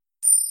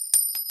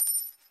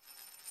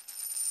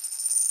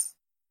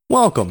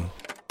Welcome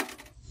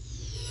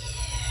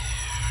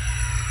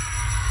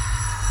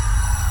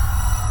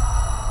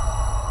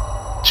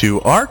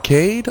to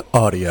Arcade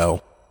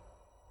Audio.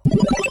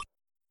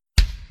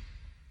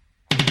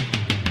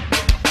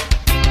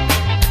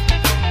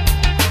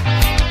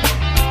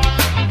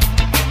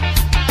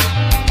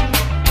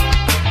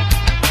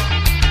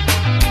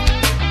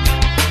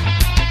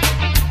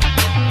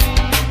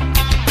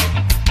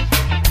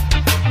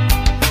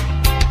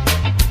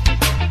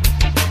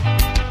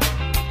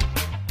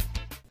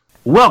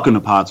 Welcome to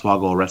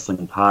Podswoggle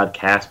Wrestling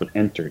Podcast with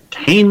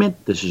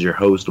Entertainment. This is your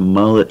host,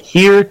 Mullet,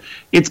 here.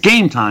 It's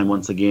game time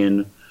once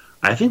again.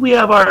 I think we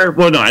have our...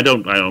 Well, no, I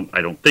don't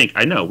think.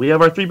 I know. We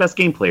have our three best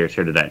game players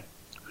here today.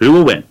 Who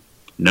will win?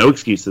 No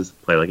excuses.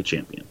 Play like a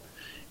champion.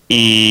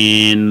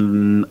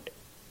 In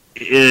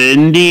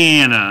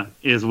Indiana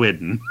is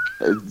Whidden.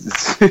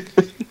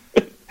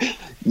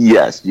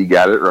 Yes, you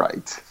got it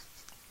right.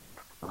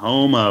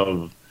 Home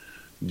of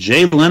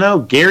Jay Leno,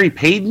 Gary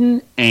Payton,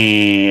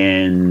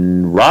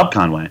 and Rob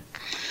Conway.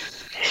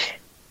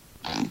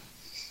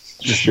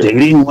 Just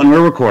dating when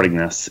we're recording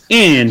this.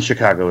 In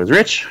Chicago is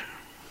Rich.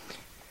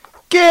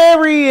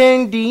 Gary,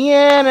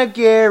 Indiana,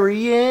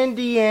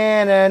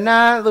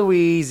 not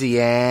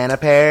Louisiana,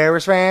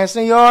 Paris, France,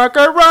 New York,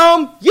 or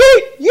Rome.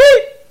 Yeet,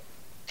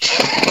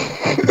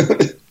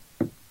 yeet.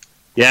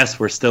 Yes,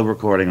 we're still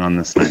recording on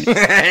this night.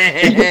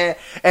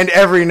 And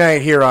every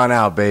night here on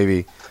out,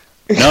 baby.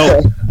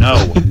 No.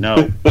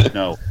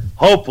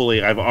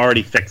 Hopefully, I've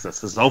already fixed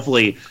this. This is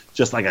hopefully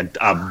just like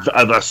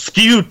a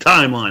skewed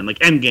timeline, like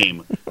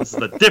Endgame. This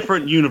is a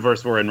different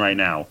universe we're in right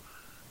now.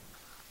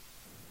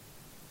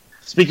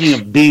 Speaking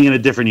of being in a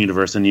different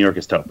universe, in New York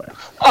is Tope.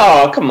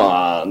 Oh, come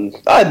on.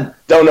 I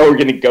don't know where we're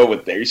going to go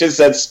with there. You should have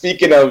said,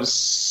 speaking of...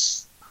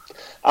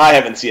 I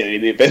haven't seen any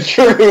of the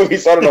Avenger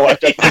movies, so I don't know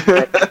what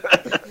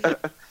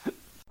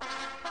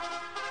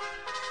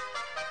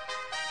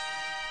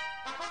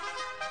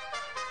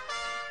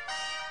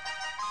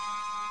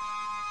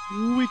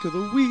Week of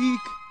the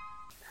week.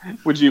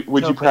 Would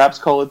you perhaps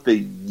call it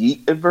the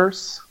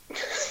Yeet-averse?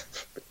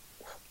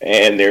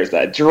 And there's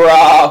that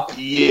drop.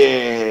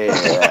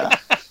 Yeah.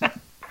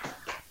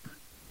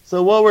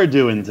 So what we're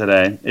doing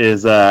today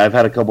is I've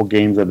had a couple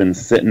games I've been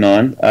sitting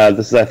on.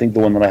 This is, I think, the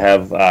one that I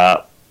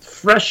have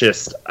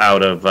freshest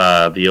out of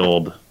the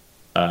old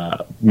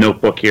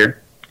notebook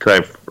here, because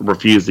I've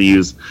refused to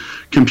use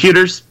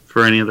computers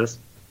for any of this.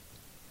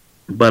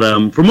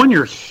 But from when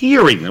you're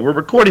hearing it, we're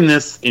recording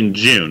this in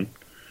June,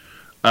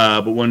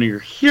 but when you're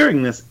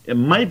hearing this, it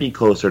might be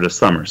closer to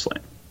SummerSlam.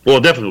 Well,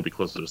 it definitely will be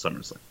closer to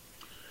SummerSlam.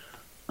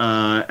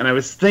 And I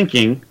was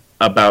thinking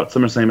about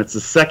SummerSlam. It's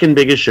the second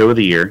biggest show of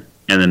the year,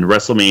 and then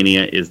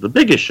WrestleMania is the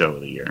biggest show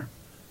of the year.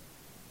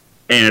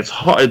 And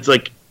it's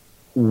like,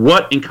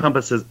 what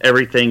encompasses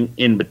everything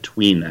in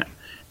between that?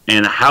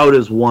 And how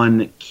does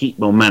one keep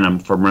momentum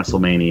from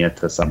WrestleMania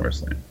to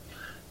SummerSlam?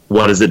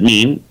 What does it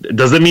mean?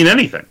 Does it mean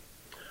anything?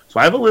 So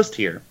I have a list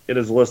here. It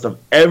is a list of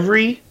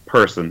every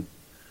person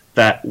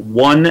that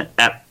won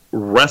at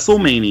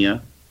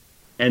WrestleMania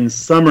and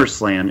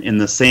SummerSlam in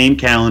the same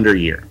calendar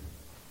year.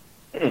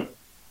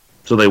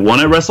 So they won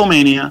at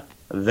WrestleMania,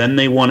 then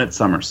they won at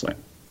SummerSlam.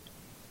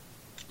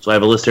 So I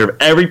have a list here of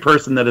every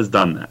person that has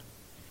done that.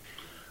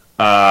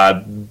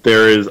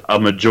 There is a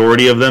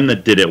majority of them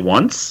that did it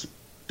once.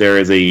 There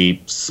is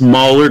a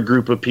smaller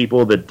group of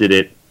people that did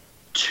it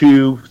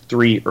 2,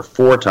 3, or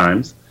 4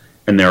 times.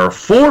 And there are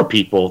 4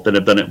 people that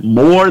have done it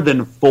more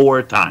than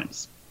 4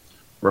 times.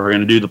 We're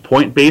going to do the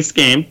point-based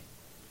game.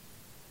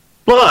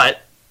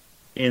 But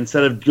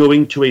instead of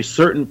going to a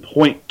certain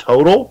point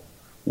total,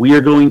 we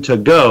are going to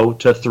go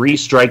to 3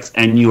 strikes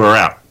and you are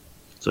out.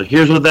 So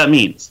here's what that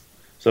means.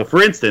 So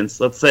for instance,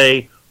 let's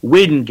say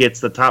Whidden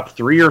gets the top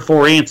 3 or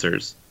 4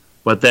 answers,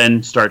 but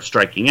then starts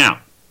striking out.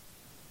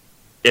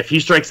 If he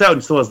strikes out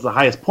and still has the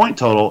highest point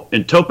total,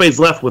 and Tope's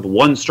left with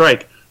 1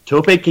 strike,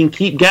 Tope can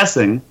keep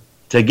guessing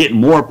to get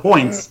more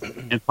points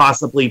and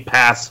possibly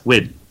pass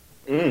Whidden.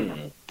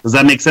 Does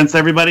that make sense to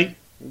everybody?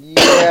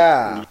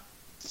 Yeah.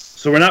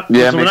 So we're not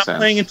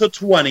playing until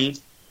 20.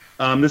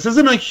 This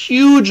isn't a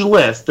huge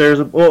list. There's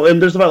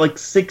about like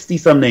 60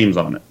 some names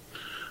on it.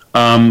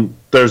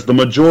 There's the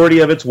majority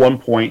of it's 1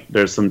 point.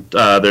 There's a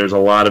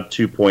lot of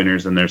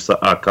 2-pointers, and there's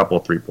a couple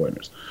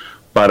 3-pointers.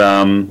 But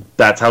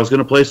that's how it's going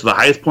to play. So the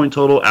highest point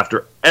total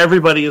after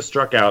everybody is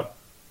struck out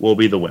will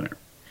be the winner.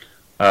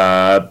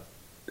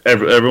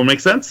 Everyone make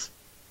sense?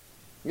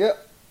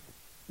 Yep.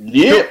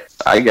 Yep.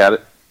 I got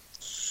it.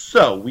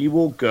 So we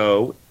will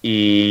go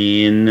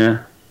in...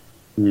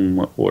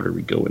 what order are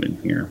we going in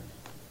here?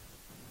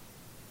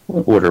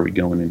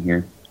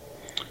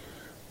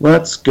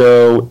 Let's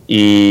go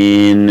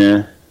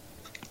in...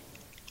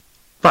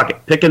 Fuck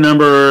it. Pick a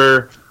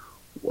number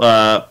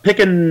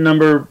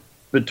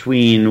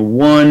between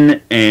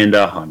 1 and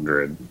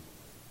 100.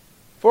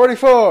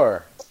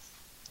 44.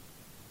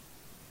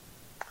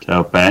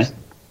 Tope.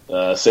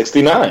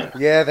 69.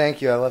 Yeah,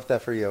 thank you. I left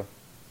that for you.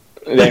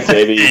 Thanks,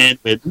 baby. And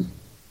Whidden.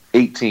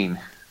 18.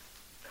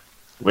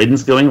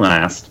 Whidden's going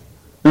last.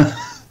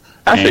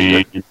 I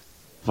figured.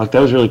 Fuck, that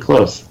was really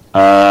close.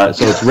 So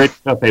it's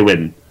Rich, Tope,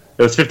 Widden.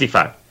 It was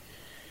 55.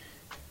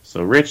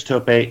 So Rich,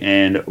 Tope,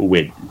 and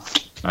Widden.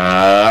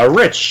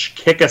 Rich,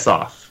 kick us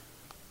off.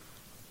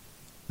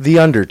 The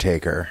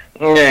Undertaker.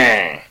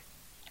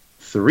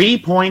 3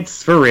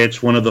 points for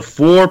Rich, one of the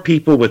 4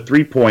 people with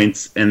 3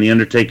 points, and The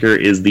Undertaker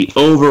is the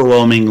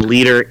overwhelming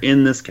leader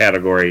in this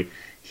category.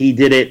 He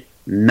did it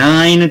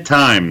 9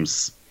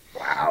 times.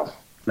 Wow.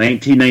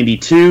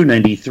 1992,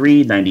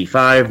 93,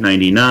 95,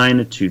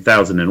 99,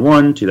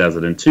 2001,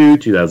 2002,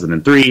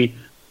 2003,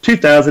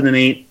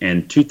 2008,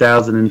 and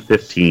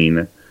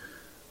 2015.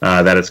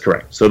 That is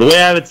correct. So the way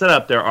I have it set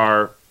up, there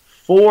are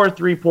 4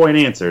 3-point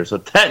answers. So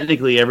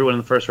technically, everyone in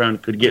the first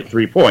round could get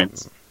 3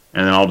 points.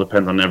 And it all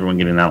depends on everyone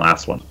getting that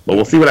last one. But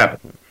we'll see what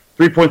happens.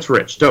 3 points for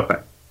Rich. Tope.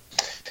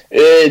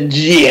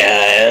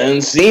 John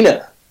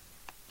Cena.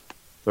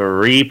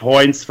 3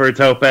 points for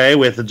Tope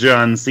with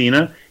John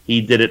Cena.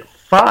 He did it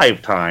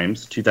 5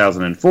 times.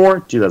 2004,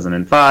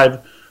 2005,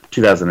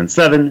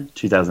 2007,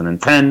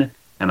 2010,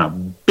 and a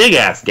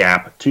big-ass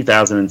gap,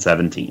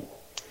 2017.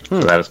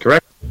 So that is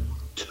correct.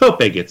 Tope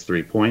gets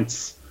 3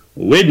 points.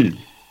 Widden,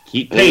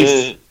 keep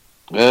pace.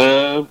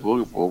 Well,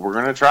 we're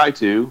going to try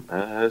to.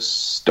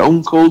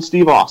 Stone Cold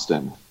Steve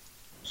Austin.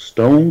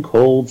 Stone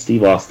Cold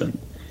Steve Austin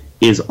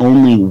is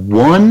only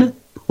 1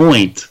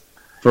 point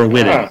for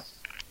Widden.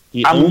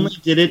 He only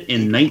did it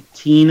in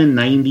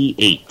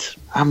 1998.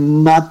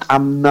 I'm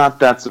not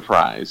that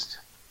surprised.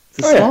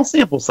 It's a small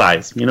sample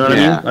size. You know what I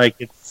mean? Like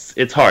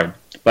it's hard.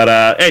 But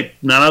hey,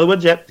 not out of the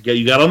woods yet.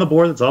 You got on the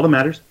board. That's all that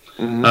matters.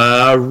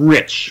 Mm-hmm.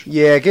 Rich.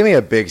 Yeah, give me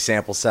a big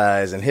sample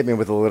size and hit me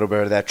with a little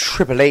bit of that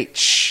Triple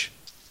H.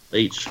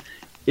 H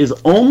is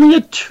only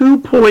a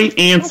 2-point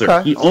answer.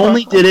 Okay, he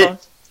only did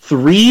it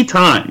 3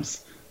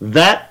 times.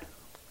 That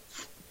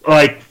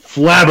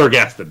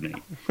flabbergasted me.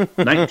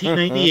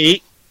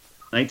 1998,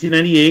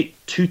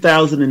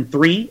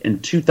 2003,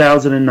 and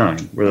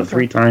 2009 were the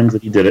 3 times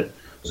that he did it.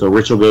 So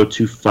Rich will go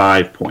to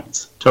 5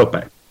 points. Tope.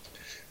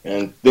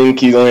 And I think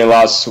he's only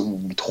lost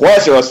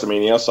twice at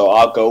WrestleMania, so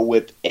I'll go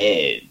with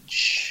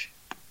Edge.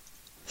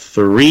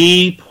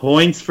 3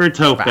 points for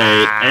Tope.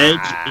 Edge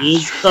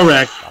is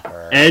correct.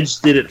 Edge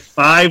did it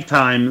 5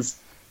 times.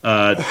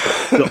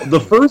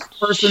 The first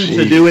person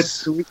to do it.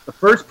 The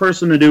first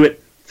person to do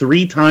it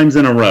 3 times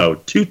in a row.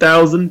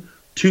 2000,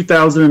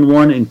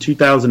 2001, and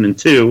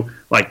 2002.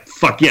 Like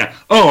fuck yeah!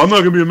 Oh, I'm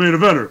not gonna be a main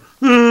eventer.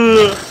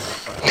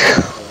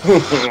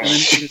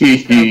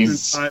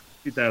 Jeez.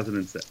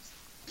 2006.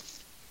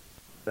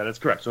 That is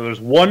correct. So there's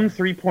 1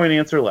 3-point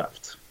answer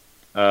left.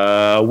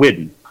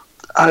 Widden.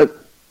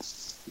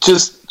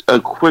 Just a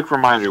quick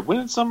reminder: when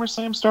did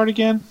SummerSlam start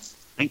again?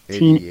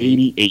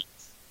 1988.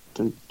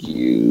 Thank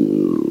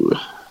you.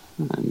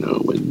 I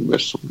know when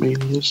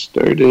WrestleMania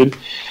started.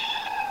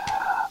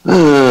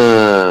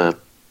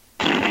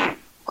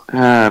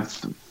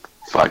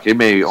 Fuck! It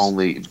may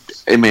only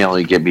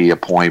get me a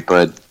point,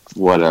 but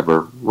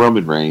whatever.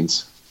 Roman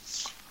Reigns.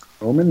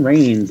 Roman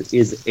Reigns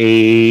is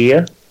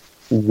a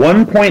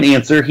 1-point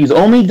answer. He's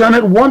only done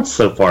it once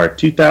so far,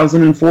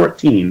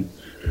 2014.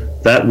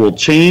 That will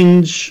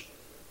change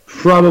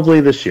probably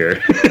this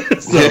year.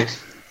 So.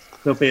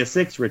 Tope has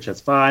 6, Rich has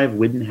 5,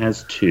 Widden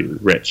has 2.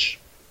 Rich.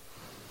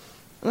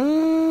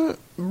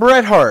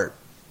 Bret Hart.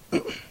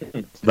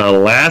 The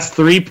last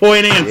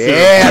 3-point answer.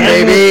 Yeah,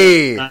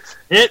 baby.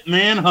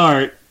 Hitman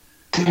Hart.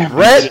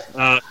 Bret.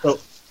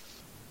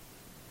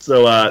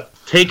 So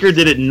Taker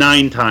did it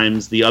 9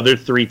 times. The other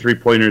 3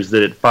 3-pointers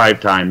did it 5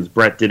 times.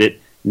 Bret did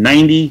it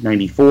 90,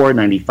 94,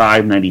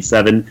 95,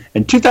 97,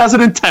 and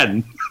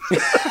 2010.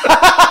 Bret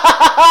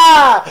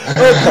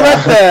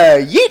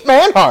the Yeet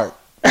Man Hart.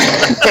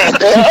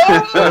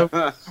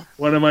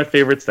 One of my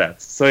favorite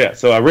stats.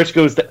 So Rich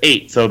goes to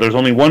 8. So there's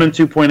only 1 and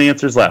 2-point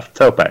answers left.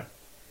 Tope.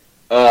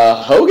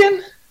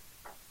 Hogan?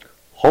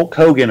 Hulk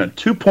Hogan, a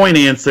 2-point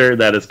answer.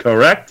 That is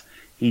correct.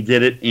 He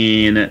did it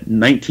in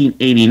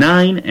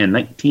 1989 and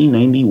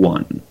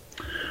 1991.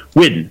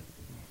 Widden.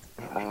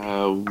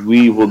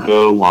 We will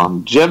go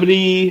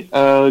longevity.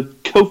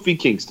 Kofi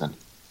Kingston.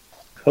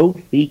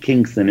 Kofi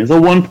Kingston is a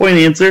 1-point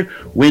answer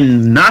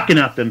when knocking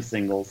out them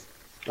singles.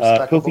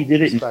 Kofi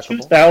did it in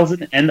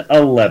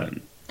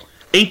 2011.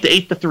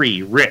 8 to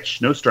 3.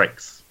 Rich, no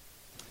strikes.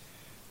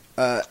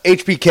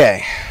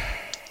 HBK.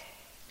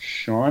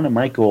 Shawn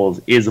Michaels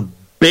is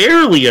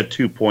barely a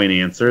 2-point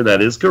answer.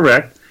 That is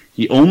correct.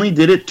 He only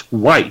did it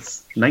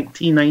twice,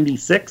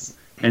 1996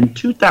 and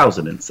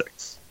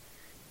 2006.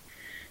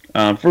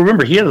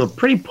 Remember, he had a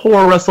pretty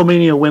poor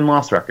WrestleMania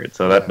win-loss record,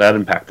 so that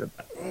impacted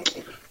that.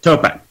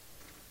 Tope.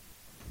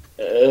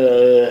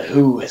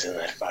 Who was in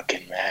that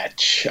fucking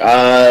match?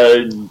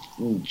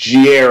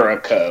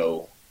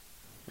 Jericho.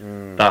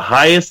 The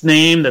highest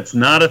name that's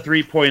not a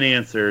 3-point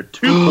answer.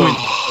 2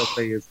 points Tope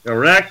is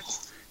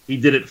correct. He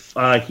did it.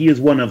 He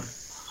is one of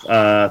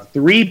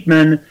 3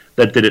 men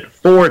that did it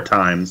 4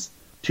 times.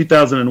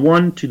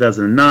 2001,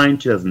 2009,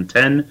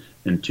 2010,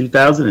 and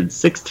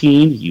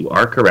 2016. You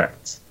are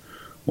correct.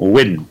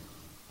 Widden.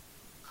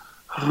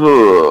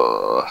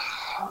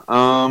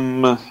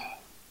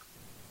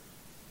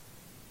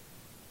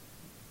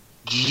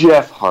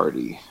 Jeff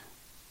Hardy.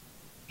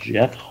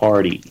 Jeff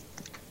Hardy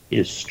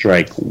is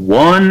strike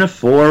one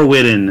for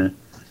Whitten.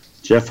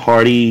 Jeff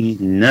Hardy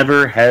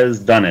never has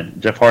done it.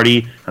 Jeff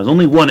Hardy has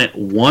only won it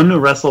one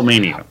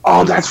WrestleMania.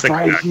 Oh, that's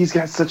right. He's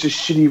got such a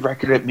shitty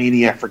record at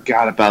Mania. I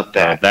forgot about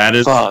that. That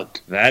is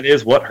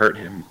what hurt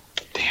him.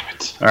 Damn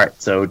it. All right,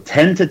 so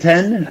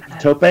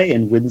 10-10, Tope,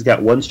 and Whitten's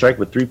got one strike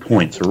with 3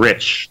 points.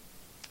 Rich.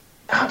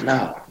 Oh,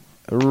 no.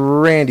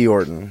 Randy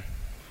Orton.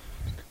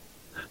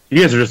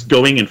 You guys are just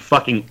going in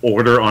fucking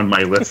order on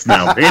my list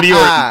now. Randy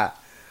Orton.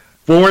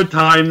 4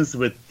 times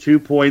with 2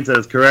 points. That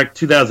is correct.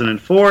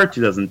 2004,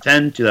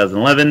 2010,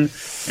 2011, and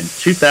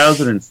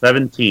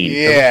 2017.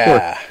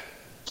 Yeah.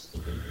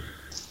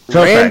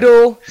 Tope.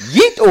 Randall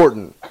Yeet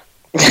Orton.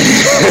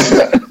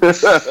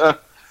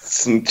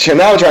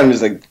 Now I'm trying to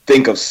just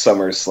think of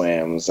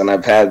SummerSlams, and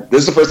this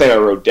is the first thing I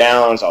wrote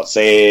down, so I'll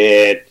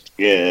say it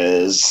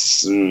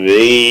is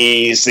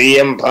the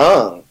CM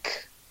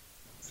Punk.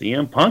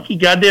 CM Punk, you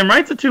goddamn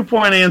right's a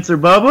 2-point answer,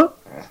 Bubba.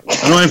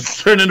 I don't have to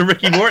turn into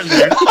Ricky Morton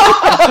there.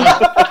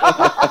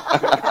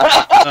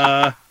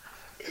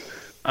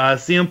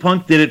 CM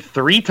Punk did it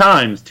 3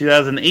 times,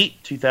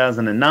 2008,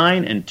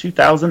 2009, and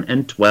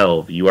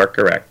 2012. You are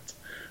correct.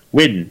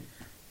 Whitten.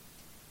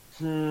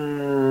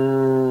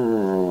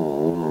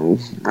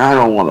 I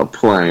don't want to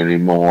play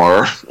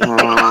anymore.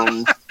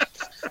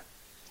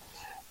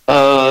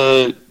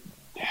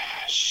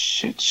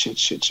 Shit.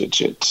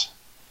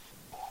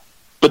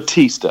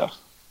 Batista.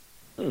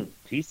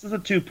 Batista's a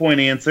 2-point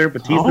answer.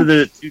 Batista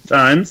did it 2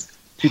 times,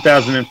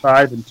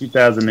 2005 and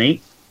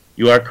 2008.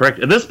 You are correct.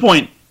 At this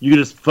point, you can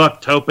just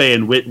fuck Tope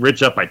and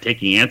Rich up by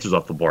taking answers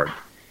off the board.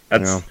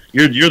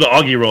 You're the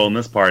Augie role in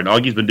this part, and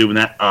Augie's been doing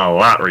that a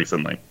lot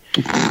recently.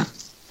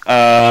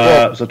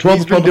 So 12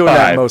 He's been doing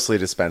that mostly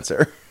to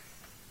Spencer.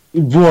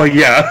 Boy,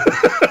 yeah.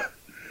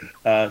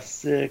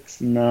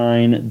 6,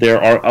 9.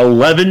 There are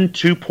 11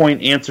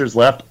 2-point answers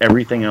left.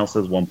 Everything else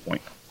is 1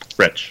 point.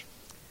 Rich.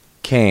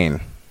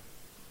 Kane.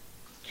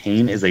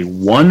 Kane is a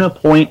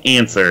 1-point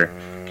answer.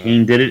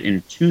 Kane did it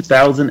in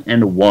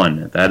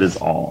 2001. That is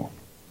all.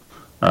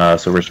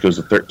 So Rich goes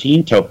to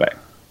 13. Tope.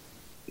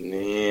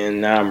 And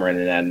now I'm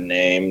running out of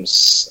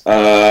names.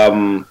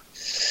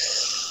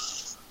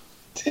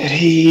 Did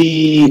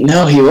he?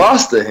 No, he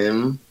lost to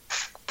him.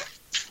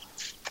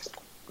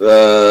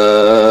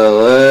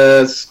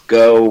 Let's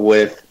go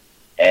with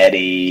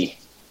Eddie.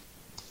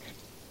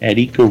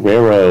 Eddie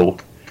Guerrero.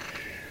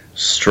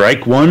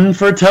 Strike one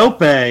for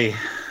Tope.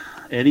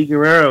 Eddie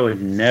Guerrero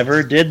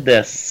never did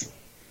this.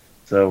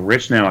 So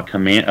Rich now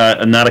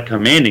not a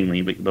commanding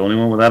lead, but the only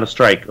one without a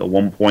strike. A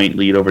 1-point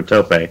lead over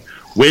Tope.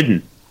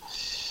 Whitten.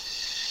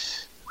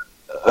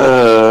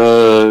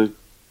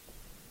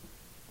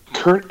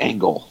 Kurt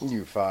Angle.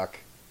 You fuck.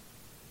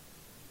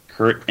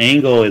 Kurt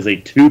Angle is a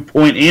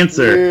 2-point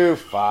answer. You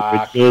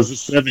fuck. Which goes to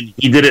 7.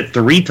 He did it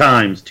 3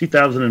 times,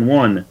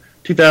 2001,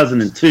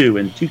 2002,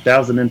 and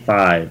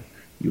 2005.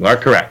 You are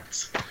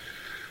correct.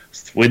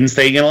 Whitten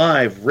staying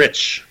alive.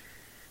 Rich.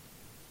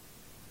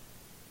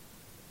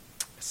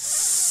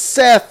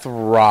 Seth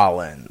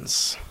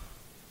Rollins.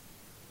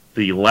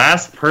 The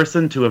last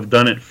person to have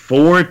done it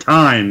 4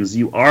 times.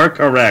 You are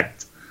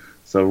correct.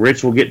 So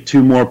Rich will get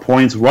 2 more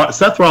points.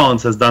 Seth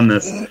Rollins has done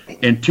this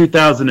in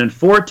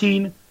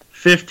 2014,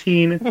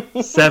 15,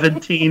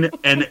 17,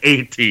 and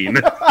 18.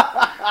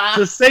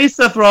 To say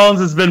Seth Rollins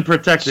has been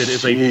protected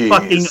is a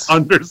fucking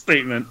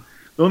understatement.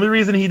 The only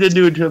reason he didn't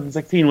do it in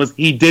 2016 was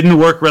he didn't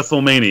work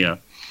WrestleMania.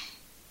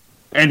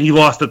 And he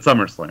lost at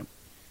SummerSlam.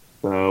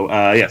 So,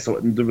 so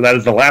that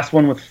is the last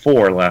one with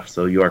 4 left,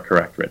 so you are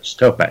correct, Rich.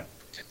 Tope.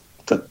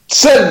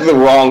 Said the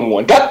wrong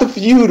one. Got the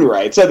feud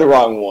right. Said the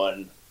wrong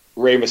one.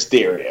 Rey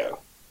Mysterio.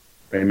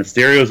 Rey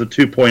Mysterio is a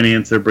 2-point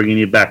answer, bringing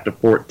you back to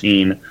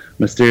 14.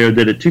 Mysterio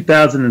did it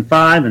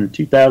 2005 and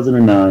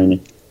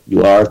 2009.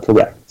 You are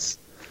correct.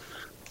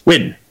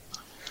 Win.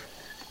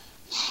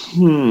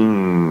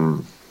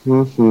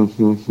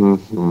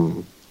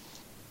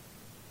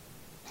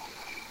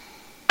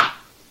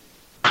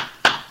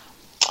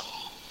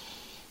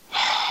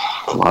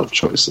 A lot of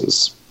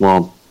choices.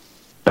 Well,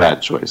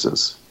 bad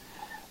choices.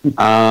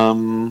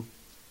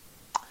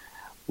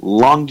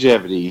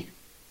 Longevity.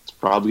 It's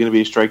probably going to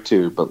be a strike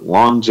 2, but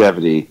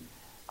longevity.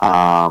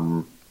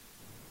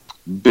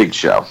 Big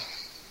Show.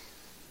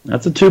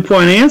 That's a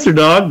 2-point answer,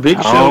 dog. Big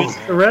Show is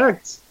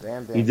correct.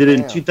 Damn, he did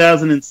it in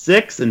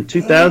 2006 and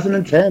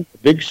 2010.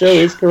 Big Show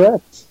is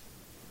correct.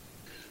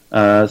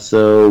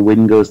 So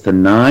Win goes to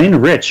 9.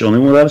 Rich, only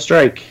one without a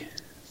strike.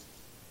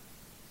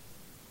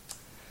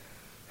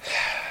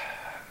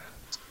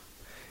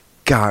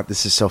 God,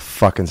 this is so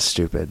fucking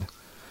stupid.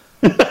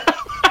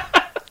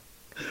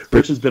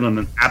 Rich has been on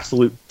an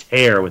absolute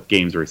tear with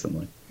games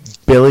recently.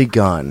 Billy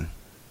Gunn.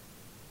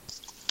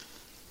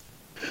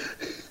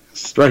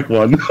 Strike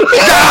 1.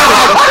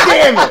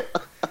 Damn it!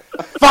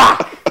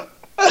 Fuck!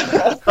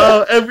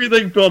 Oh,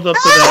 everything built up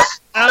to that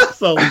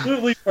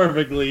absolutely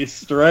perfectly.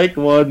 Strike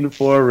 1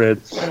 for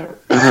Rich.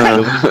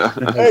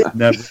 Has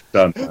never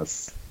done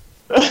this.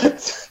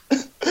 That's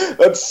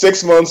That's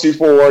 6 months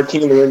before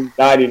King of the Ring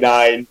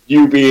 99,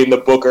 you being the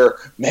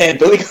booker. Man,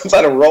 Billy Gunn's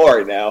on a roll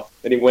right now.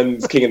 Then he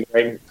wins King of the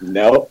Ring.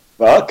 No,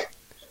 fuck.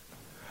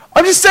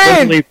 I'm just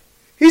saying,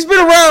 he's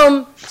been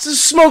around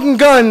smoking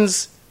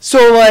guns,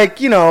 so,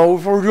 like, you know,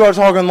 if we're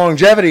talking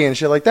longevity and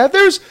shit like that,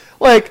 there's,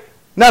 like,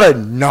 not a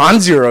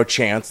non-zero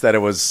chance that it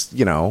was,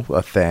 you know,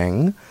 a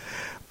thing.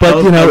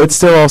 But, you know, it's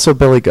still also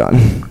Billy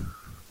Gunn.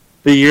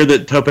 The year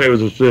that Tope was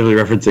specifically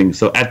referencing,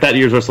 so at that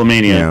year's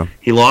WrestleMania,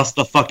 he lost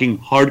the fucking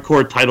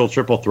hardcore title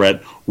triple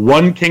threat,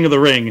 won King of the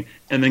Ring,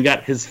 and then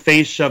got his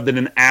face shoved in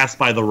an ass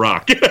by The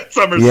Rock at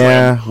SummerSlam.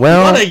 Yeah,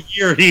 well... What a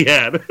year he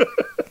had.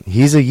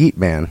 He's a yeet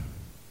man.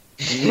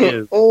 He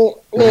is.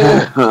 Tope,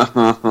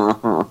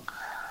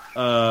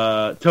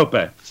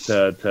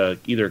 to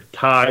either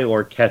tie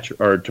or catch,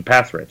 or to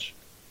pass Rich.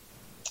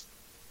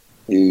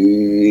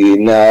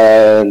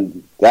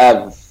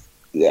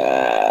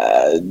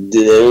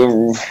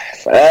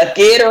 Fuck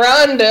it,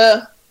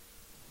 Ronda.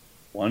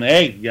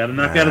 1-8. You got to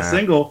knock out a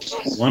single.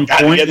 1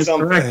 point is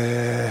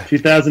correct.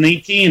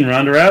 2018,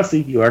 Ronda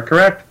Rousey. You are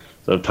correct.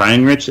 So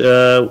tying Rich,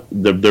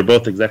 they're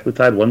both exactly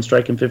tied. 1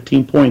 strike and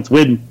 15 points.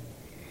 Win.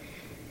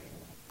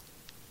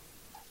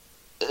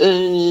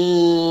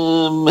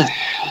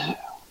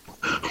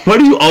 Why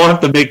do you all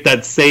have to make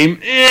that same?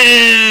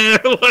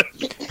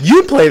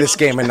 You play this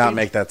game and not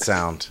make that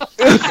sound.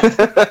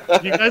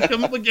 You guys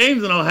come up with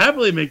games, and I'll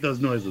happily make those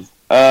noises.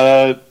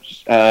 Dean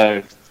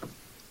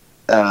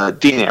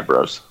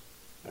Ambrose.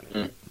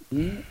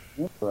 Dean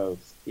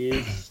Ambrose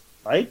is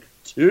strike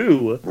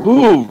 2.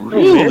 Ooh,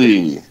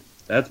 really?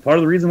 That's part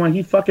of the reason why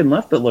he fucking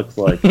left. It looks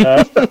like.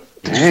 Damn.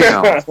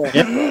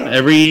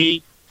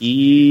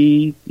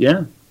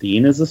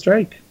 Dean is a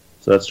strike.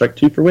 So that's strike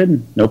 2 for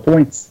Witten. No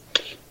points.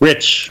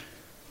 Rich.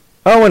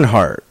 Owen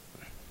Hart.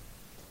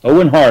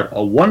 Owen Hart, a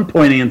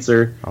 1-point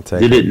answer. I'll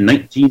take Did it in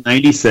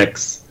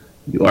 1996.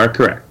 You are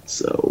correct.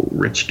 So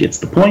Rich gets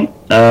the point.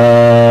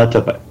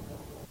 Tope.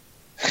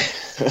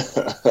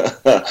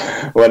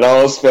 When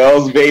all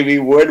spells, baby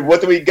Wood,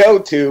 what do we go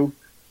to?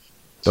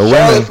 The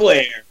Charlotte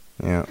Flair.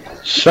 Yeah.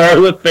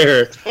 Charlotte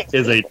Flair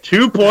is a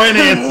 2-point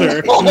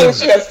answer. Oh,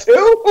 she has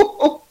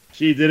 2?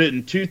 She did it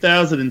in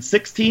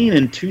 2016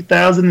 and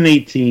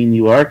 2018.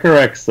 You are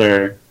correct,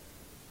 sir.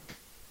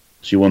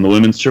 She won the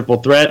women's triple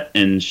threat,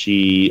 and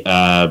she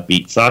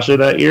beat Sasha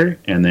that year.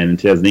 And then in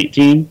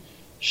 2018,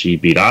 she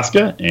beat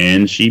Asuka,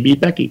 and she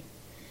beat Becky.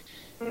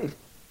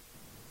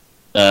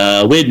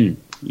 Widden,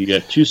 you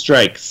got 2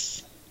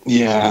 strikes.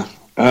 Yeah.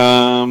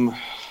 Damn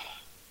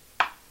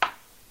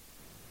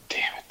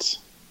it.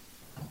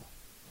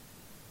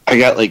 I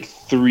got like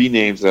 3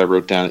 names that I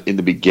wrote down in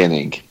the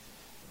beginning.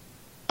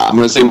 I'm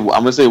gonna say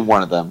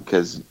one of them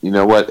because you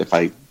know what? If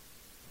I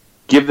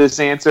give this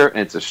answer and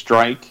it's a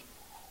strike,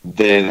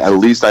 then at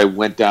least I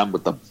went down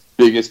with the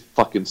biggest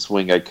fucking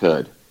swing I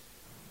could.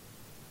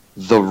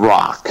 The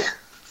Rock.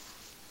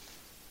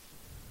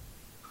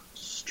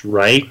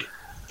 Strike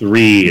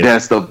 3.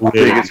 That's the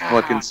biggest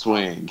fucking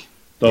swing.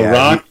 The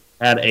Rock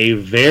had a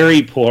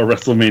very poor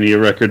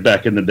WrestleMania record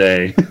back in the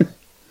day.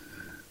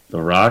 The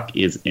Rock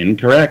is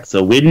incorrect.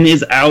 So Widden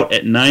is out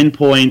at 9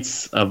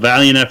 points. A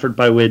valiant effort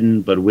by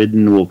Widden, but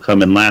Widden will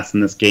come in last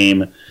in this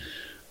game.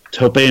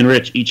 Tope and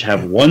Rich each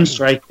have 1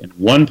 strike, and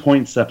 1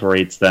 point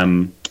separates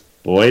them.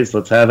 Boys,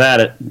 let's have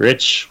at it.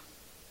 Rich.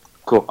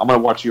 Cool. I'm going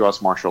to watch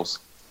U.S. Marshals.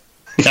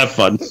 Have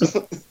fun.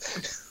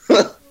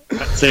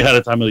 Say hi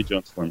to Tommy Lee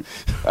Jones for me.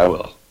 I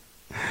will.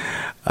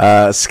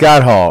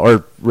 Scott Hall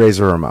or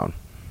Razor Ramon.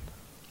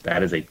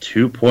 That is a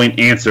 2-point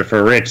answer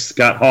for Rich.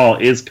 Scott Hall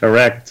is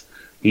correct.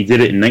 He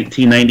did it in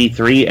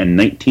 1993 and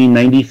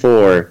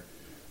 1994.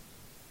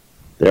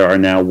 There are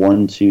now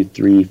 1, 2,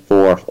 3,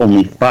 4,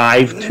 only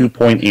 5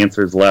 2-point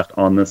answers left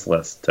on this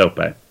list. Tope.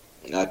 I'm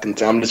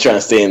just trying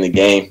to stay in the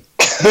game.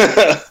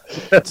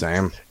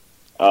 Same.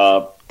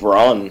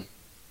 Braun.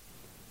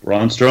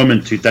 Braun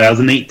Strowman,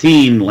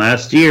 2018,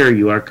 last year.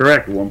 You are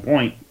correct. 1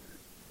 point.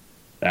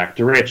 Back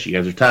to Rich. You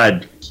guys are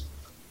tied.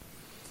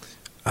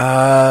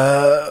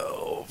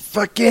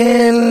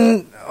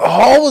 Fucking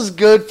Hall was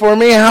good for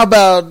me. How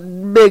about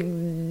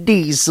Big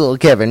Diesel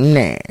Kevin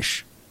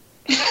Nash?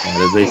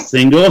 That is a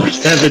single.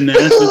 Kevin Nash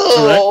is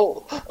correct.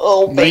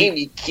 Oh,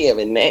 baby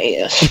Kevin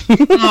Nash.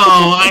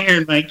 Oh, I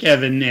heard my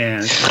Kevin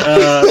Nash.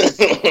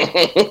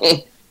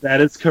 That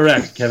is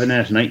correct. Kevin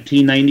Nash,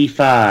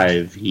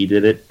 1995. He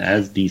did it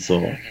as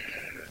Diesel.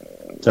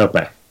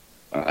 Tope.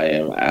 I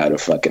am out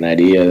of fucking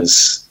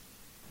ideas.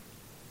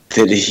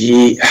 Did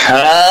he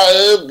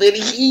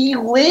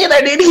win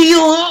or did he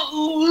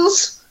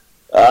lose?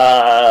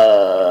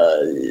 That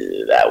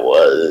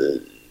was...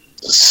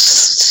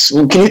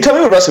 Can you tell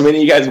me what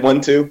WrestleMania you guys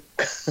won to?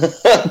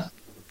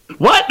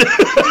 What?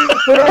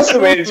 What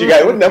WrestleMania did you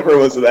guys? What number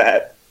was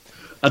that?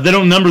 They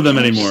don't number them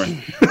anymore.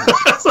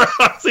 So I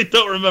honestly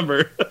don't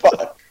remember.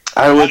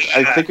 I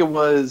think it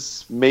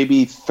was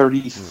maybe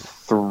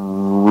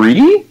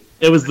 33?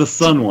 It was the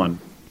Sun one.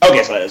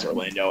 Okay, so that is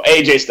Orlando.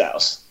 AJ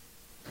Styles.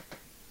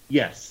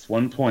 Yes,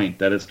 1 point.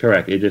 That is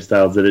correct. AJ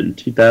Styles did it in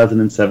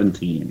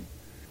 2017.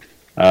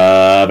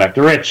 Back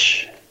to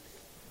Rich.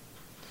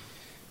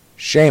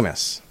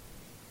 Sheamus.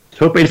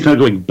 Tope's not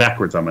going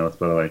backwards on my list,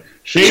 by the way.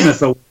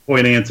 Sheamus, a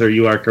point answer.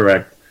 You are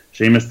correct.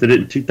 Sheamus did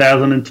it in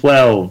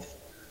 2012.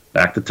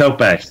 Back to Tope.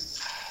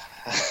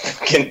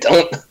 Fucking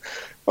don't.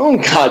 Oh,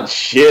 God,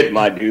 shit,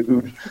 my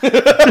dude.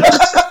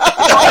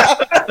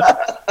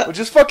 Well,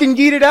 just fucking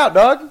yeet it out,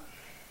 dog.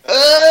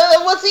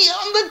 Was he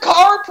on the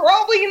car?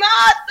 Probably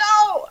not.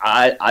 No.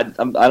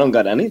 I don't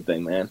got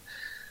anything, man.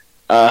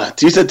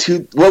 You said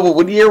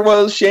what year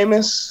was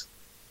Sheamus?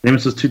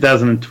 Sheamus was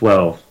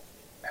 2012.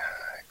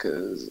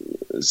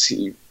 Because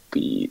he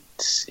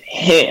beat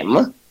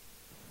him.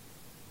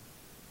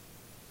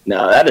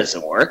 No, that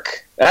doesn't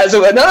work.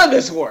 None of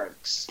this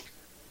works.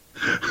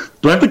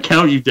 Do I have to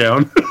count you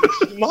down?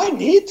 You might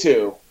need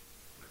to.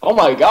 Oh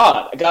my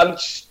God! I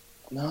got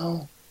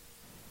no.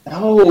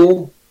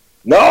 4.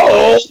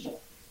 No,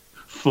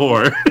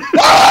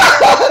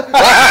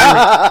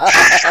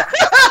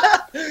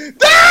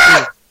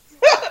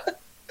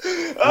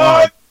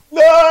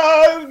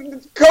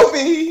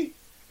 Kofi.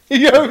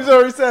 He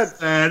already said.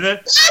 And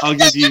I'll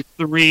give you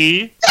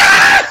 3.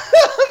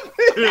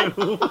 2.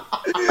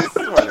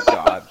 Swear to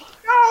God.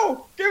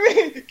 No, give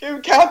me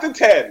count to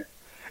 10.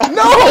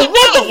 No,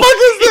 what the fuck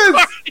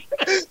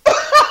is this?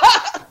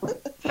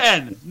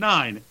 10,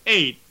 9,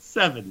 8,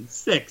 7,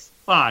 6,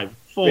 5,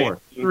 4,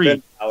 3,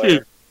 Finn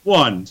 2,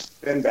 1.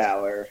 Finn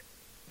Balor.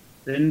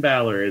 Finn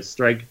Balor is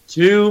strike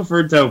 2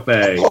 for Tope.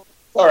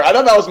 Sorry, I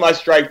thought that was my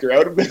strike 3. I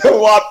would have been a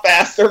lot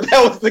faster if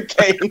that was the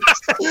case.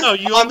 No,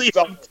 you only.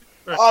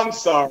 I'm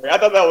sorry. I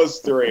thought that was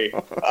 3.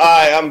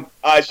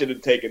 I should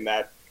have taken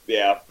that.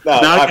 Yeah.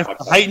 No, Now you have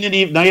to heighten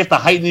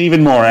it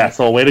even more,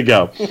 asshole. Way to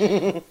go.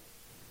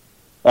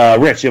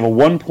 Rich, you have a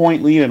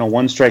 1-point lead and a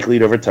 1-strike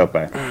lead over Tope.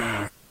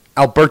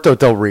 Alberto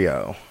Del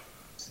Rio.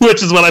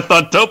 Which is what I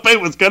thought Tope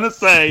was going to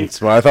say.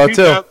 That's what I thought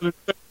too.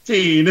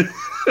 2013.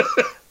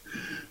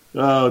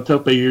 Oh,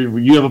 Tope,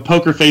 you have a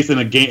poker face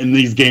in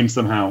these games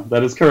somehow.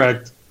 That is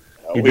correct.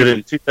 You did it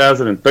in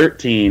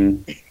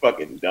 2013.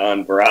 Fucking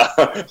done, bro.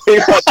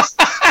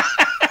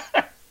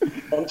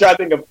 I'm trying to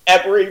think of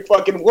every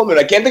fucking woman.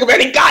 I can't think of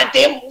any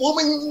goddamn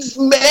woman's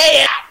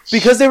match.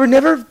 Because they were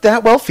never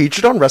that well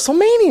featured on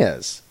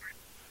WrestleManias.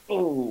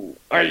 Oh,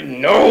 I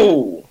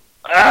know.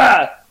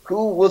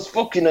 Who was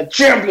fucking a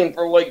champion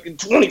for like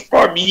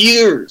 25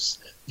 years?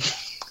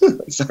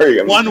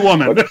 Sorry, one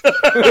woman.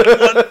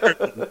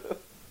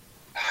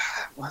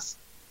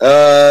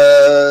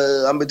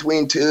 I'm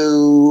between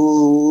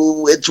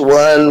 2. Which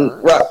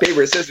one? Rock,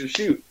 paper, scissors,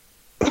 shoot.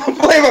 I'm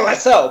playing by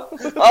myself.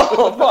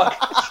 Oh, fuck.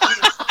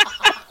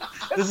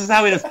 This is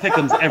how he does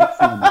pick'ems every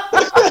time.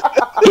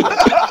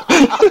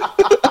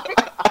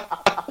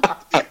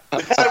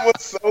 That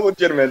was so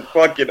legitimate,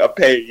 fucking a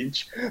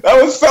page.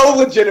 That was so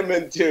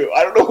legitimate, too.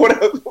 I don't know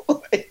what I was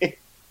playing.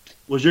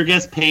 Was your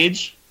guess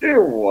Paige? It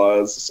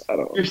was. I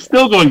don't know. You're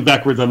still going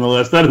backwards on the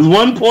list. That is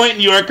 1 point,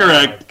 and you are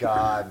correct. Oh,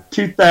 God.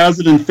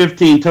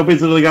 2015.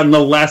 Tope's literally gotten the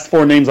last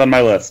 4 names on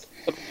my list.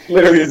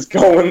 Literally is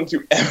going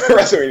to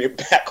WrestleMania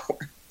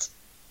backwards.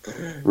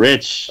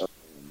 Rich. Oh,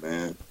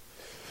 man.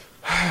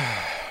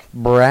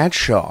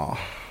 Bradshaw.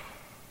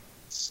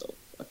 So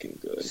fucking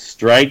good.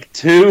 Strike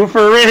 2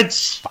 for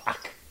Rich.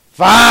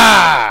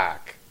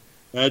 Fuck!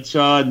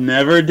 Bradshaw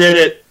never did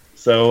it.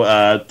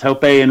 So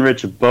Tope and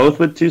Rich both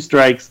with 2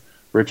 strikes.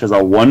 Rich has a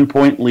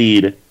 1-point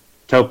lead.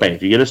 Tope,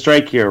 if you get a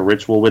strike here,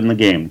 Rich will win the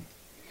game.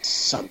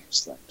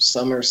 SummerSlam.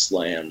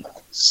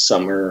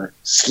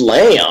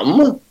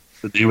 SummerSlam?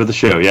 The name of the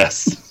show,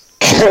 yes.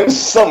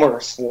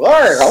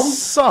 SummerSlam?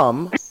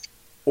 Some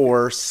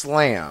or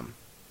slam.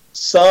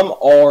 Some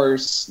or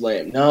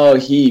slam. No,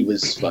 he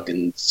was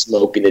fucking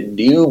smoking a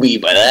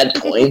doobie by that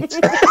point.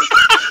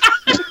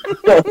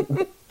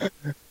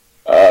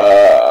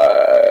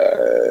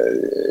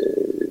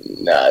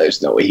 Nah,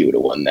 there's no way he would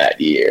have won that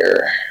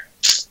year.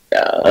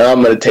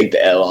 I'm going to take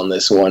the L on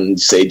this one and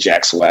say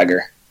Jack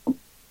Swagger.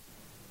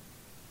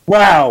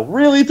 Wow,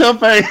 really, Tope?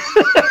 That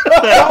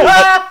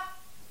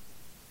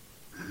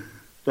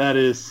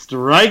is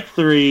strike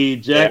 3.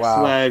 Jack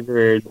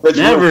Swagger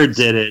never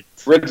did it.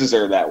 Rich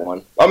deserved that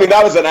one. I mean,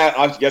 that was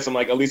I guess I'm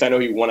like, at least I know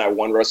he won at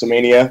one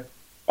WrestleMania.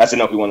 I didn't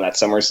know if he won that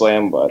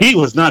SummerSlam, but he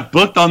was not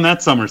booked on that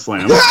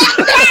SummerSlam.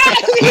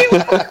 He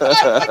was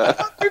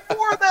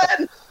before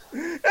then.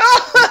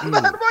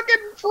 That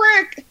fucking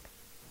prick.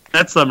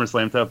 That's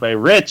SummerSlam,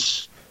 Tope.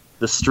 Rich,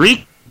 the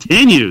streak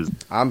continues.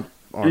 I'm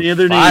on Any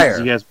other fire. names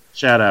you guys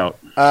shout out?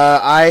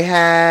 I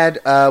had.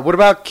 What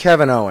about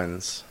Kevin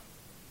Owens?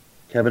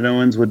 Kevin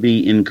Owens would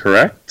be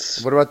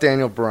incorrect. What about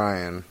Daniel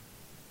Bryan?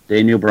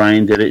 Daniel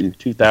Bryan did it in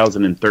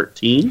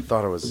 2013.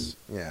 Thought it was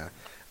yeah.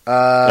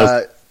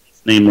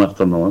 His name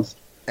left on the list.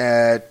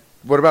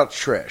 What about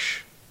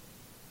Trish?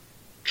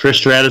 Trish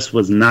Stratus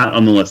was not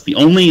on the list.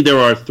 There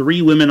are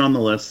 3 women on the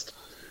list.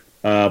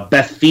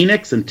 Beth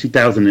Phoenix in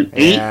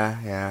 2008.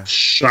 Yeah.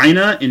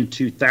 Chyna in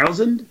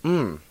 2000.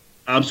 I'm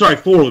sorry,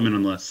 4 women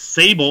on the list.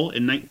 Sable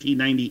in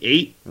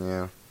 1998.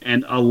 Yeah.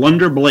 And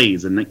Alundra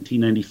Blaze in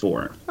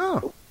 1994.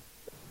 Oh.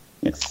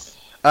 Yes.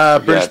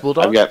 British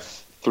Bulldog. I've got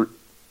 3.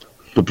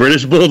 The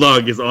British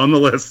Bulldog is on the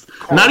list.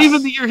 Not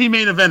even the year he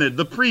main evented,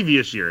 the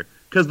previous year.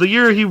 Because the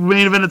year he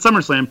main evented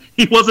SummerSlam,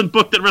 he wasn't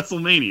booked at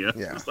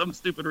WrestleMania for some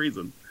stupid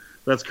reason.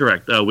 That's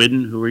correct.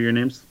 Widden, who are your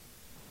names?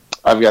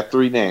 I've got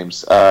 3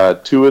 names.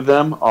 2 of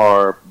them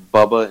are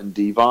Bubba and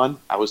Devon.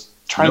 I was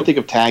trying to think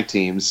of tag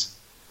teams.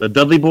 The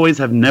Dudley Boys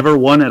have never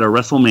won at a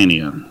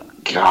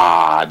WrestleMania.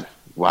 God.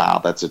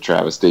 Wow, that's a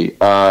travesty.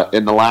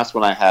 And the last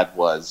one I had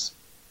was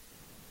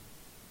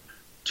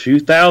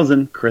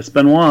 2000, Chris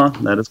Benoit.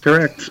 That is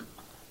correct.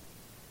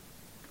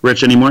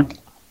 Rich, anymore?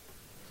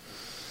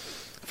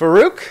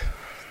 Farouk?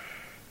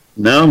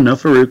 No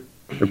Farouk.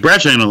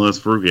 Brash ain't on the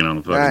list. Farouk ain't on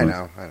the fucking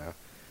list. I know.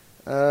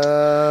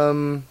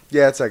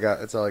 Yeah,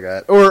 that's all I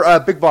got. Or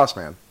Big Boss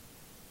Man.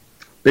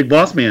 Big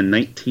Boss Man,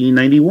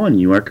 1991.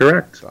 You are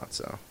correct. Thought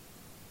so.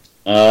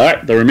 All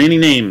right, the remaining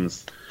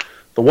names.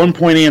 The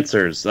 1-point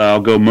answers. I'll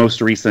go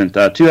most recent.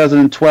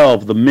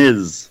 2012, The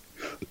Miz.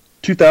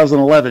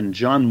 2011,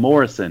 John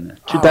Morrison.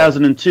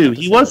 2002,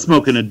 he was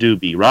smoking a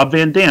doobie. Rob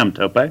Van Dam,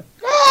 Tope.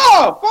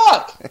 Oh,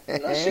 fuck!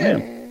 No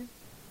shit.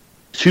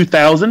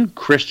 2000,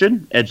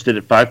 Christian. Edge did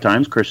it 5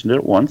 times. Christian did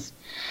it once.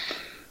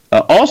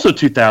 Also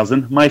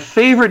 2000, my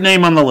favorite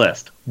name on the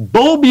list,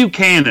 Bull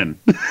Buchanan.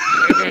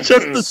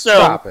 Just to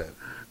show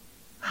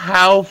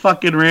how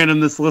fucking random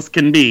this list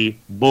can be,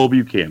 Bull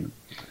Buchanan.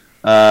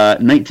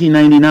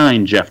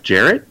 1999, Jeff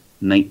Jarrett.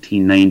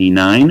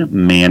 1999,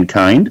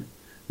 Mankind.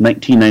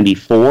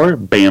 1994,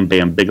 Bam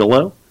Bam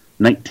Bigelow.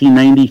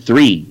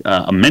 1993,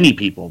 many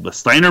people, the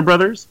Steiner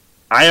Brothers,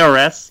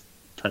 IRS,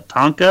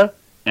 Tatanka,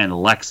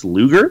 and Lex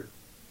Luger.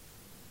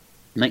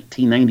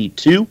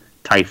 1992,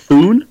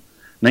 Typhoon.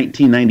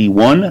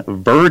 1991,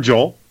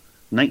 Virgil.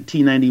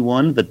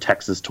 1991, the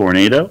Texas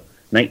Tornado.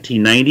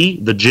 1990,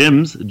 the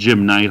Jims,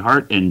 Jim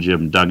Neidhart and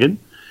Jim Duggan.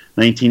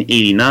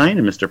 1989,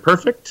 Mr.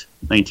 Perfect.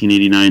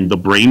 1989, the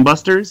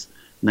Brainbusters.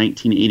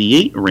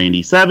 1988,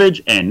 Randy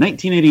Savage. And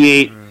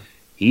 1988,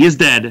 he is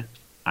dead.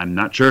 I'm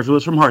not sure if it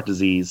was from heart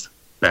disease.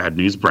 Bad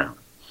News Brown.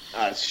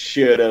 I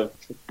should have,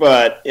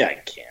 but yeah, I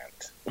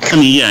can't. I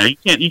mean,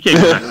 yeah, you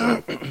can't go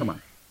back. Come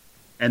on.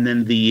 And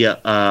then the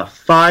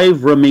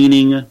 5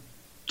 remaining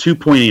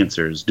 2-point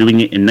answers, doing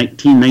it in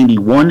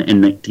 1991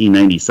 and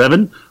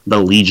 1997, The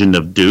Legion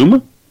of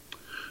Doom.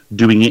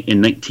 Doing it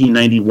in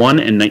 1991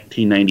 and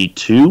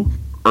 1992,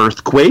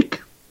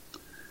 Earthquake.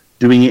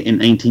 Doing it in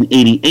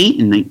 1988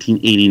 and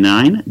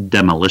 1989,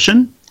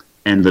 Demolition.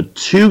 And the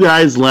 2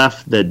 guys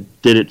left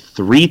that did it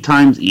 3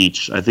 times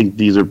each, I think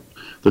these are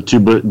the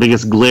 2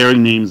 biggest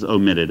glaring names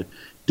omitted.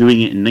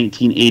 Doing it in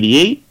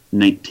 1988,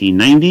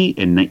 1990,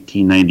 and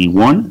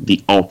 1991,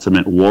 The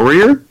Ultimate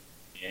Warrior.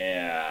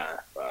 Yeah,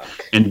 fuck.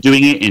 And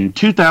doing it in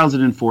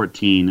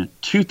 2014,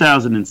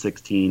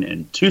 2016,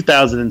 and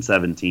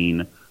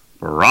 2017,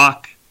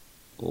 Brock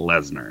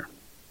Lesnar.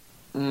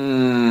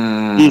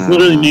 He's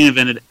literally main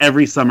evented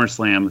every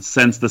SummerSlam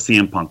since the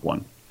CM Punk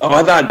one. Oh,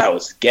 I thought that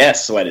was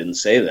guess, so I didn't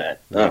say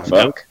that. Oh, fuck.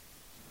 Nope.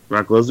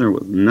 Brock Lesnar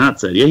was not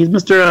said. Yeah, he's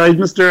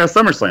Mr.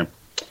 SummerSlam.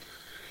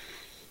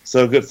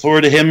 So good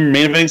forward to him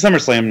main eventing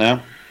SummerSlam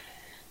now.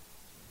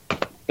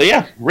 But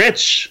yeah,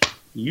 Rich,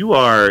 you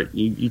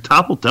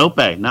toppled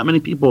Tope. Not many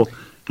people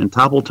can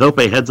topple Tope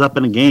heads up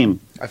in a game.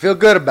 I feel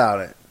good about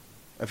it.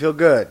 I feel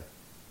good,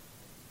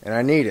 and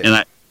I need it.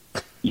 And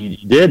you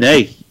did,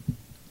 hey.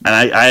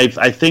 And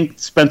I think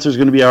Spencer's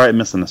going to be all right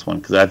missing this one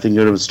because I think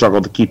it would struggle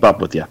to keep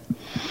up with you.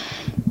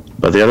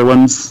 But the other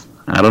ones,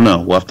 I don't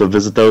know. We'll have to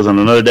visit those on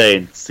another day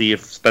and see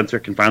if Spencer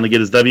can finally get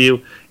his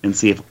W and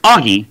see if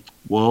Augie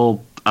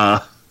will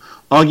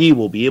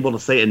be able to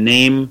say a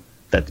name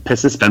that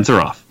pisses Spencer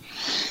off.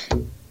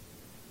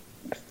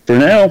 For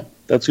now,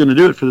 that's going to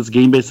do it for this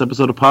game-based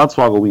episode of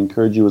Podswoggle. We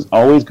encourage you, as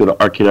always, go to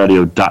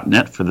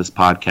arcadeaudio.net for this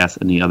podcast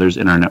and the others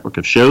in our network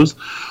of shows.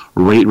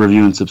 Rate,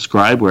 review, and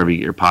subscribe wherever you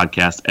get your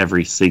podcast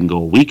every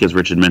single week, as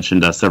Richard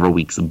mentioned several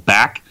weeks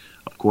back.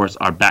 Of course,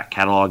 our back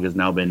catalog has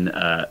now been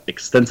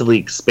extensively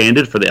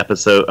expanded for the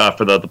episode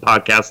for the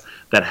podcasts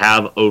that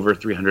have over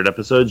 300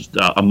 episodes.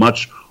 A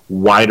much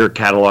wider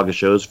catalog of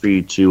shows for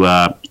you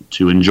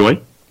to enjoy.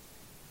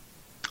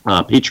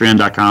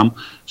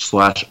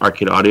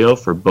 Patreon.com/arcadeaudio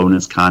for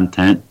bonus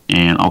content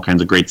and all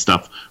kinds of great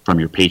stuff from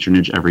your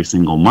patronage every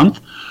single month.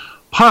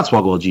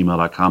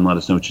 Podswoggle@gmail.com. Let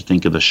us know what you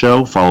think of the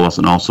show. Follow us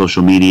on all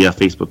social media: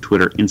 Facebook,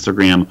 Twitter,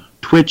 Instagram,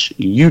 Twitch,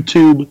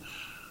 YouTube.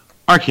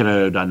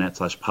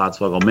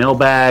 arcadeaudio.net/Podswoggle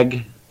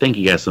mailbag. Thank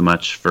you guys so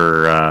much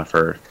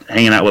for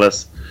hanging out with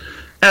us.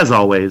 As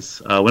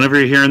always, whenever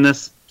you're hearing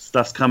this,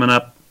 stuff's coming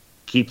up.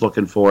 Keep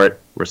looking for it.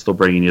 We're still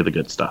bringing you the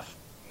good stuff.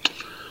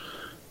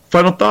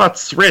 Final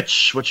thoughts,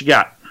 Rich. What you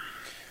got?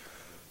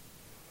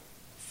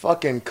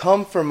 Fucking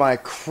come for my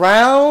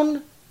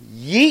crown.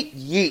 Yeet,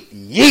 yeet,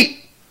 yeet.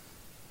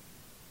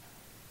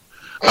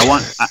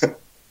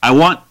 I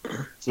want.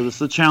 So this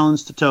is a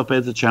challenge to Tope.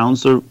 It's a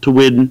challenge to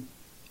Widden,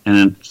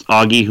 and it's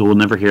Augie, who will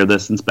never hear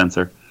this, and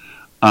Spencer.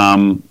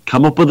 Come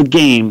up with a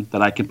game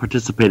that I can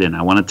participate in.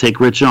 I want to take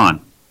Rich on.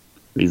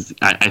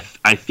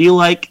 I feel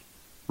like,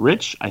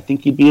 Rich, I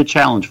think you'd be a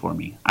challenge for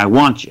me. I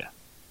want you.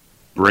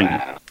 Bring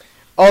it.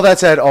 All that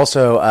said,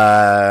 also,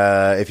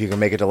 if you can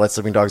make it to Let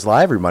Sleeping Dogs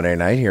Live every Monday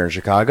night here in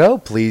Chicago,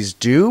 please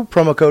do.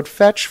 Promo code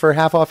FETCH for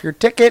half off your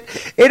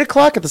ticket. 8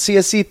 o'clock at the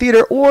CSC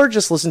Theater, or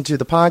just listen to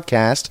the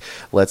podcast,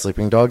 Let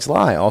Sleeping Dogs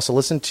Lie. Also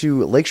listen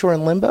to Lakeshore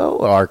and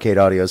Limbo, Arcade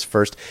Audio's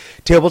first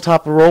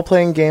tabletop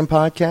role-playing game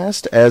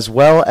podcast, as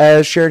well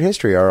as Shared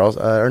History,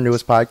 our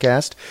newest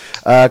podcast,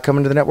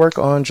 coming to the network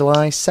on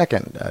July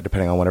 2nd.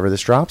 Depending on whenever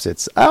this drops,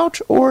 it's out,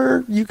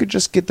 or you could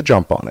just get the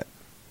jump on it.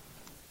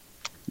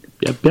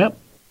 Yep.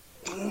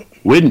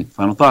 Widden,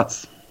 final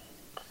thoughts.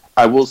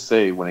 I will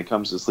say, when it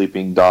comes to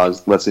Sleeping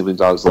Dogs, Let Sleeping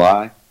Dogs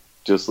Lie,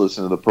 just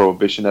listen to the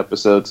Prohibition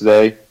episode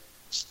today.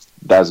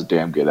 That was a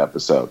damn good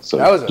episode. So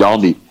y'all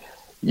need,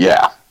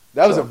 yeah.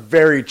 That was a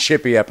very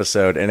chippy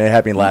episode, and it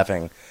had me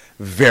laughing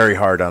very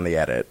hard on the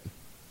edit.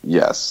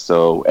 Yes,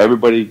 so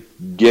everybody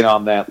get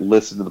on that,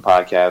 listen to the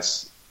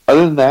podcast.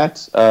 Other than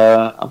that,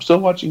 I'm still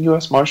watching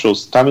U.S.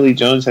 Marshals. Tommy Lee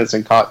Jones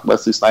hasn't caught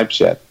Wesley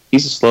Snipes yet.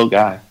 He's a slow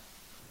guy.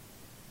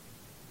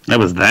 That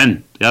was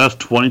then. Yeah, that was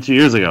 22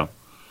 years ago.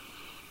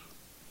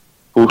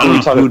 Who are we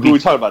talking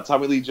about?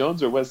 Tommy Lee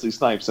Jones or Wesley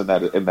Snipes in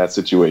that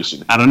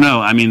situation? I don't know.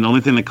 I mean, the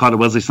only thing that caught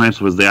Wesley Snipes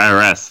was the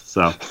IRS.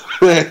 So,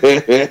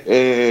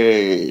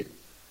 hey.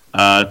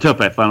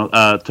 Tope, final.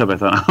 Tope,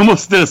 final. I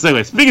almost did a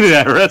segue. Speaking of the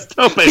IRS,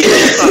 Tope.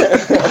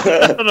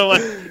 I don't know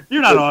what.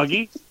 You're not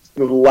Augie.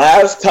 The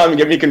last time you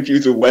get me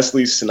confused with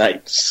Wesley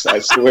Snipes, I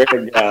swear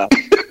to God.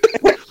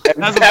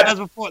 That's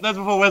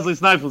before Wesley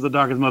Snipes was the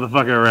darkest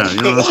motherfucker around.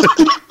 You know?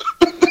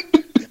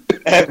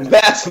 And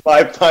that's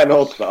my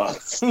final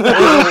thoughts.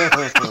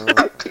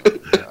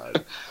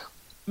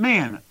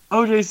 Man,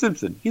 O.J.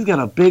 Simpson, he's got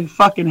a big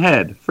fucking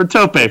head. For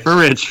Tope, for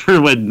Rich, for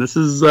Widden. This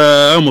is,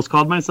 I almost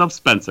called myself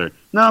Spencer.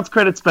 No, let's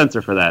credit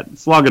Spencer for that.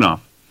 It's logging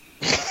off.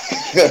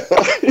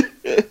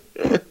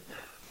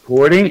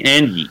 Recording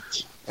and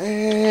yeet.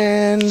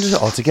 And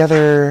all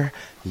together,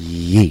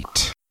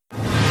 yeet.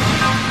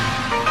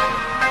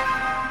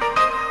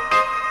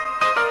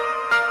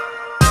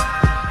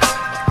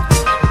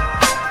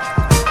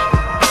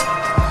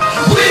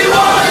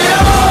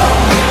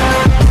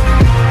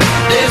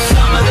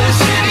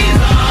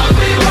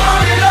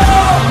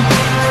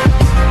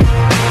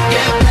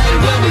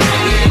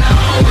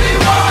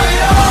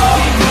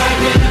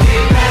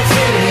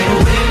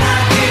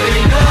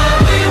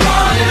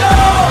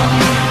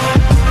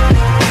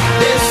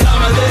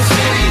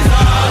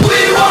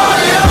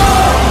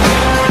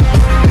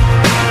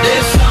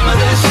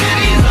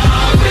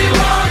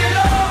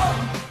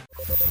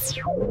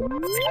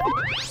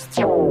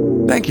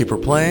 Thank you for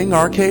playing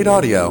Arcade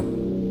Audio.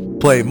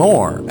 Play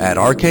more at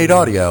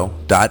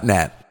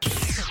arcadeaudio.net.